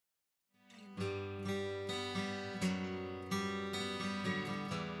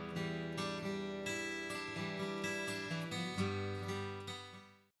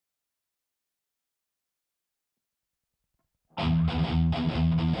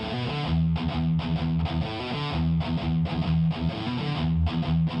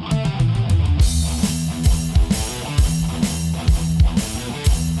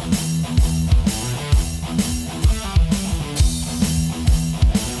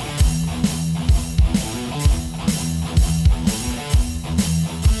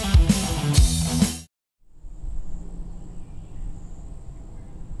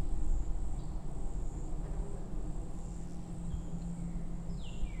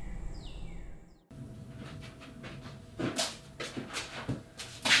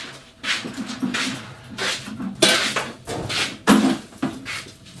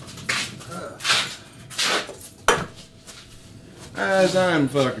Guys, I'm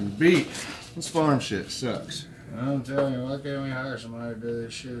fucking beat. This farm shit sucks. I'm telling you, why can't we hire somebody to do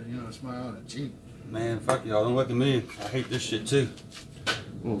this shit? You know, it's my own Jeep. Man, fuck y'all. Don't look at me. I hate this shit too.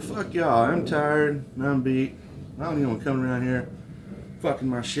 Well, fuck y'all. I'm tired. I'm beat. I don't even want to come around here fucking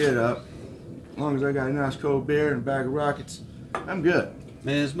my shit up. As long as I got a nice cold beer and a bag of rockets, I'm good.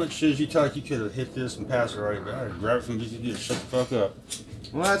 Man, as much shit as you talk, you could have hit this and passed it already, but I grab it from you to shut the fuck up.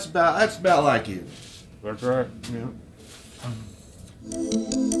 Well, that's about like you. That's right. Yeah. Hey,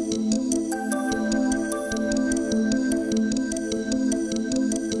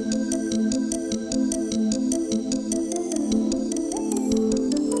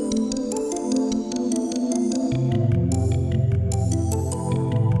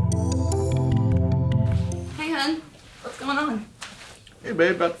 hun. What's going on? Hey,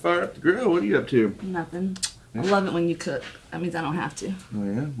 babe, about to fire up the grill. What are you up to? Nothing. I love it when you cook. That means I don't have to. Oh,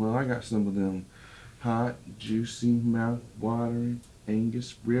 yeah? Well, I got some of them hot, juicy, mouth-watering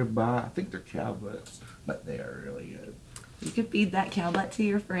Angus ribeye. I think they're cow butts, but they are really good. You could feed that cow butt to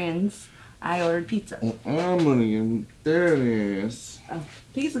your friends. I ordered pizza. Well, I'm gonna get there. It is. Oh,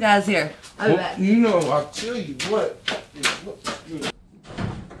 pizza guy's here. I'll be back. You know, I'll tell you what.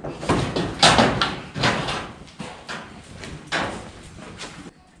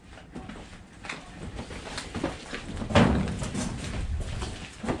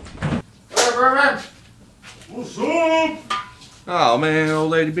 What's up? Oh man,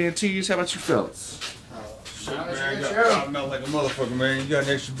 old lady being teased. How about you fellas? Shit, man. I melt like a motherfucker, man. You got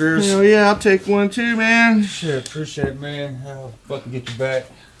any extra beers? Hell yeah, I'll take one too, man. Shit, appreciate it, man. I'll fucking get you back.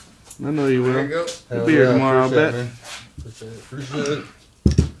 I know you will. There you go. You'll be here tomorrow, I'll bet. Man. Appreciate it.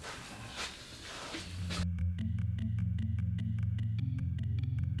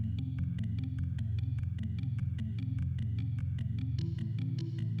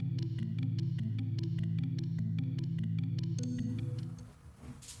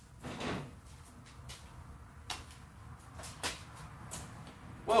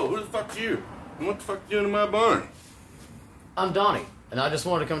 Whoa, who the fuck are you? And what the fuck you doing in my barn? I'm Donnie, and I just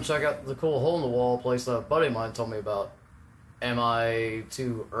wanted to come check out the cool hole-in-the-wall place that a buddy of mine told me about. Am I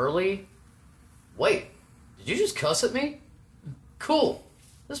too early? Wait, did you just cuss at me? Cool.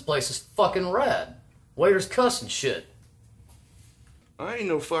 This place is fucking rad. Waiters cuss and shit. I ain't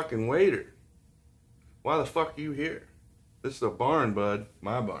no fucking waiter. Why the fuck are you here? This is a barn, bud.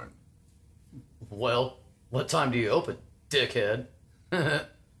 My barn. Well, what time do you open, dickhead?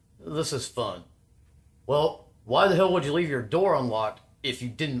 This is fun. Well, why the hell would you leave your door unlocked if you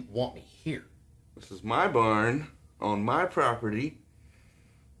didn't want me here? This is my barn, on my property.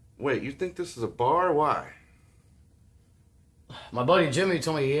 Wait, you think this is a bar? Why? My buddy Jimmy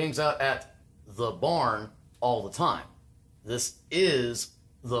told me he hangs out at the barn all the time. This is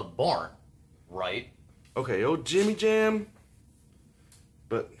the barn, right? Okay, old Jimmy Jam.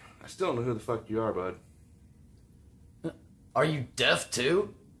 But I still don't know who the fuck you are, bud. Are you deaf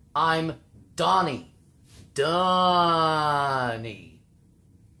too? I'm Donnie. Donnie.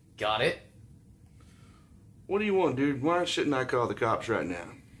 Got it? What do you want, dude? Why shouldn't I call the cops right now?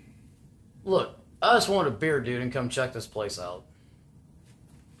 Look, I just wanted a beer, dude, and come check this place out.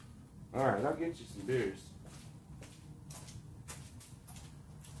 Alright, I'll get you some beers.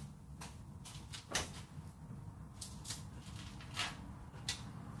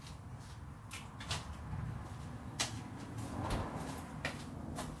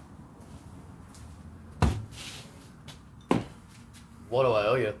 What do I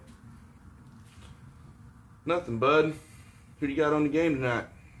owe you? Nothing, bud. Who do you got on the game tonight?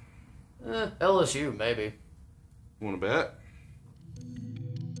 LSU, maybe. Want to bet?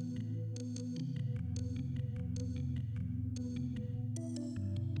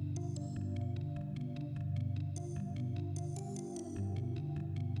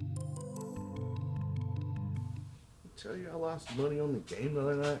 I tell you I lost money on the game the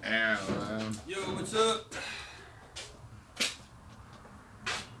other night. Yeah, man. Yo, what's up?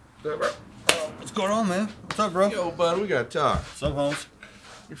 What's going on, man? What's up, bro? Yo, bud, we gotta talk. What's up, Holmes?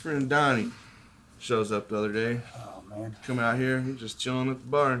 Your friend Donnie shows up the other day. Oh, man. Come out here, he's just chilling at the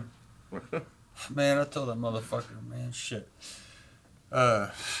barn. Man, I told that motherfucker, man, shit. Man,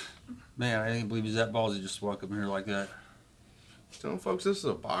 I can't believe he's that ballsy just to walk up in here like that. Telling folks this is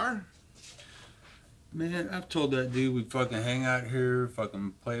a bar? Man, I've told that dude we fucking hang out here,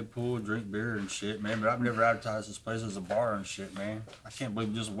 fucking play pool, drink beer and shit, man. But I've never advertised this place as a bar and shit, man. I can't believe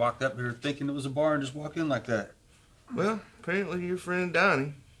we just walked up here thinking it was a bar and just walk in like that. Well, apparently your friend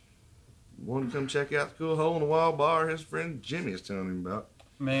Donnie wanted to come check out the cool hole-in-the-wall bar his friend Jimmy is telling him about.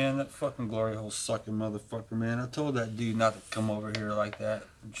 Man, that fucking glory hole sucking motherfucker, man. I told that dude not to come over here like that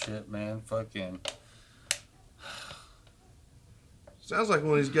and shit, man. Fucking. Sounds like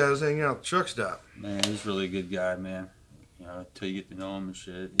one of these guys hanging out at the truck stop. Man, he's really a good guy, man. You know, until you get to know him and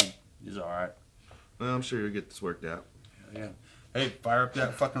shit, he's all right. Well, I'm sure you'll get this worked out. Yeah. Hey, fire up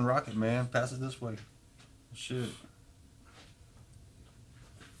that fucking rocket, man. Pass it this way. Shit.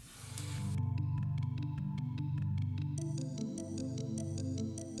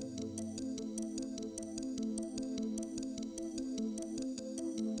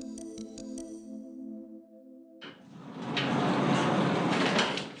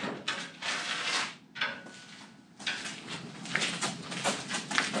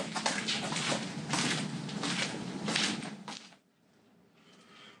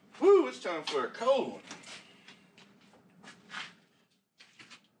 Woo, it's time for a cold one.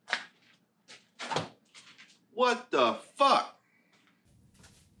 What the fuck?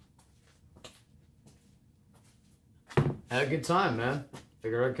 Had a good time, man.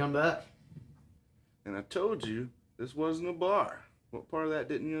 Figured I'd come back. And I told you this wasn't a bar. What part of that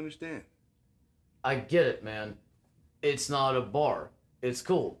didn't you understand? I get it, man. It's not a bar. It's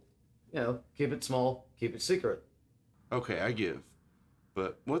cool. You know, keep it small, keep it secret. Okay, I give.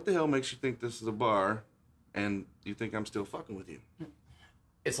 But what the hell makes you think this is a bar and you think I'm still fucking with you?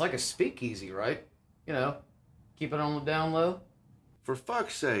 It's like a speakeasy, right? You know, keep it on the down low. For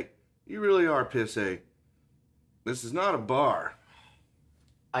fuck's sake, you really are pissy. This is not a bar.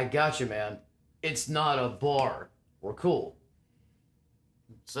 I got you, man. It's not a bar. We're cool.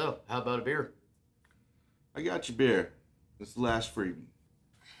 So, how about a beer? I got you beer. This is the last freebie.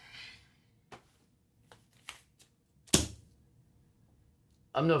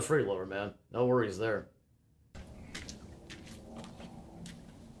 I'm no freeloader, man. No worries there.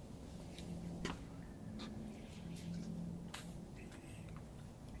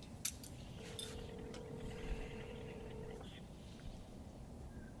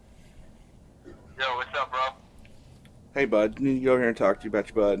 Yo, what's up, bro? Hey, bud. Need to go here and talk to you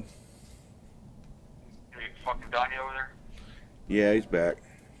about your bud. Are you fucking Donnie over there? Yeah, he's back.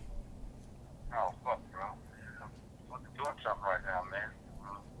 Oh, fuck, bro. I'm fucking doing something right now, man.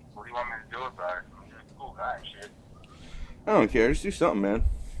 What do you want me to do about it? I'm just a cool guy and shit. I don't care. Just do something, man.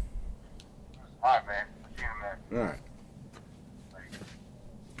 Alright, man. I'll see you in a minute. All right.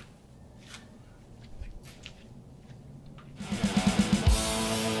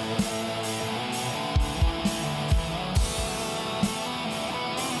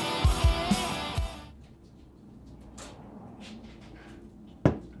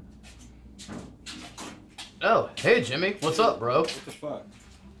 Oh, hey, Jimmy. What's up, bro? What the fuck?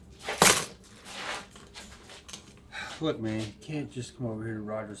 Look, man, you can't just come over here to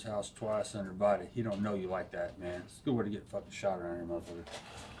Roger's house twice uninvited. He don't know you like that, man. It's a good way to get fucking shot around here, motherfucker.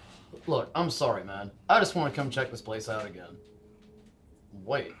 Look, I'm sorry, man. I just want to come check this place out again.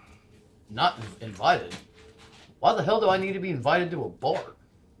 Wait. Not invited? Why the hell do I need to be invited to a bar?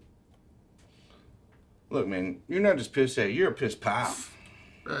 Look, man, you're not just pissy. You're a piss pile.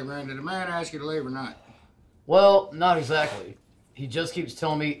 Hey, man, did the man ask you to leave or not? Well, not exactly. He just keeps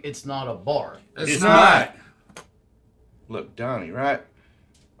telling me it's not a bar. It's not. Look, Donnie, right?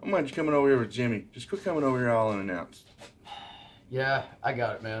 I don't mind you coming over here with Jimmy. Just quit coming over here all unannounced. Yeah, I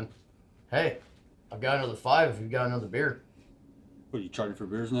got it, man. Hey, I've got another 5 if you've got another beer. What, you charging for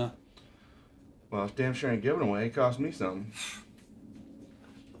beers now? Well, it's damn sure ain't giving away. It cost me something.